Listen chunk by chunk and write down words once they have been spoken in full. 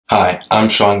Hi, I'm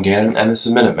Sean Gannon, and this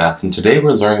is Minute Math, and today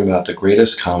we're learning about the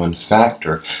greatest common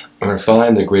factor, and we're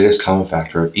finding the greatest common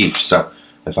factor of each. So,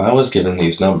 if I was given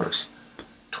these numbers,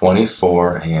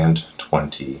 24 and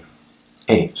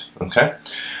 28, okay?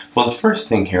 Well, the first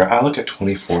thing here, I look at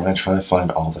 24 and I try to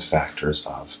find all the factors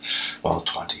of,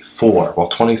 24. Well,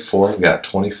 24, we got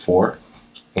 24,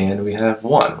 and we have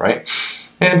 1, right?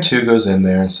 And 2 goes in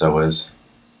there, and so is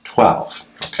 12,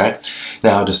 okay?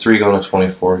 Now, does 3 go into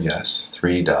 24? Yes,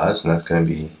 3 does, and that's going to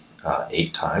be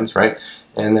 8 times, right?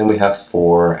 And then we have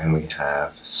 4, and we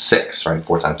have 6, right?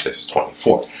 4 times 6 is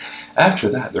 24. After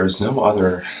that, there's no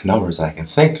other numbers that I can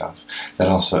think of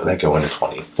that go into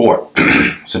 24.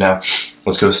 So now,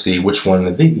 let's go see which one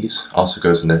of these also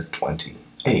goes into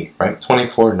 28, right?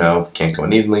 24, no, can't go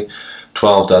in evenly.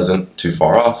 12 doesn't, too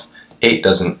far off. 8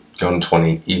 doesn't go into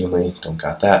 20 evenly, don't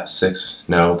got that. 6,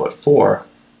 no, but 4,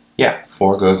 yeah,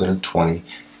 4 goes into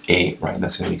 28, right?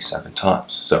 That's going to be 7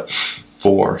 times. So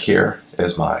 4 here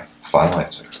is my final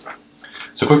answer.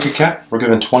 So quick recap, we're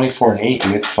given 24 and 8,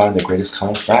 and we have to find the greatest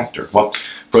common factor. Well,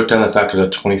 broke down the factors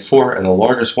of 24, and the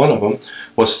largest one of them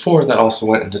was 4 that also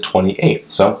went into 28.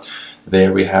 So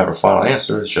there we have our final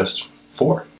answer is just 4.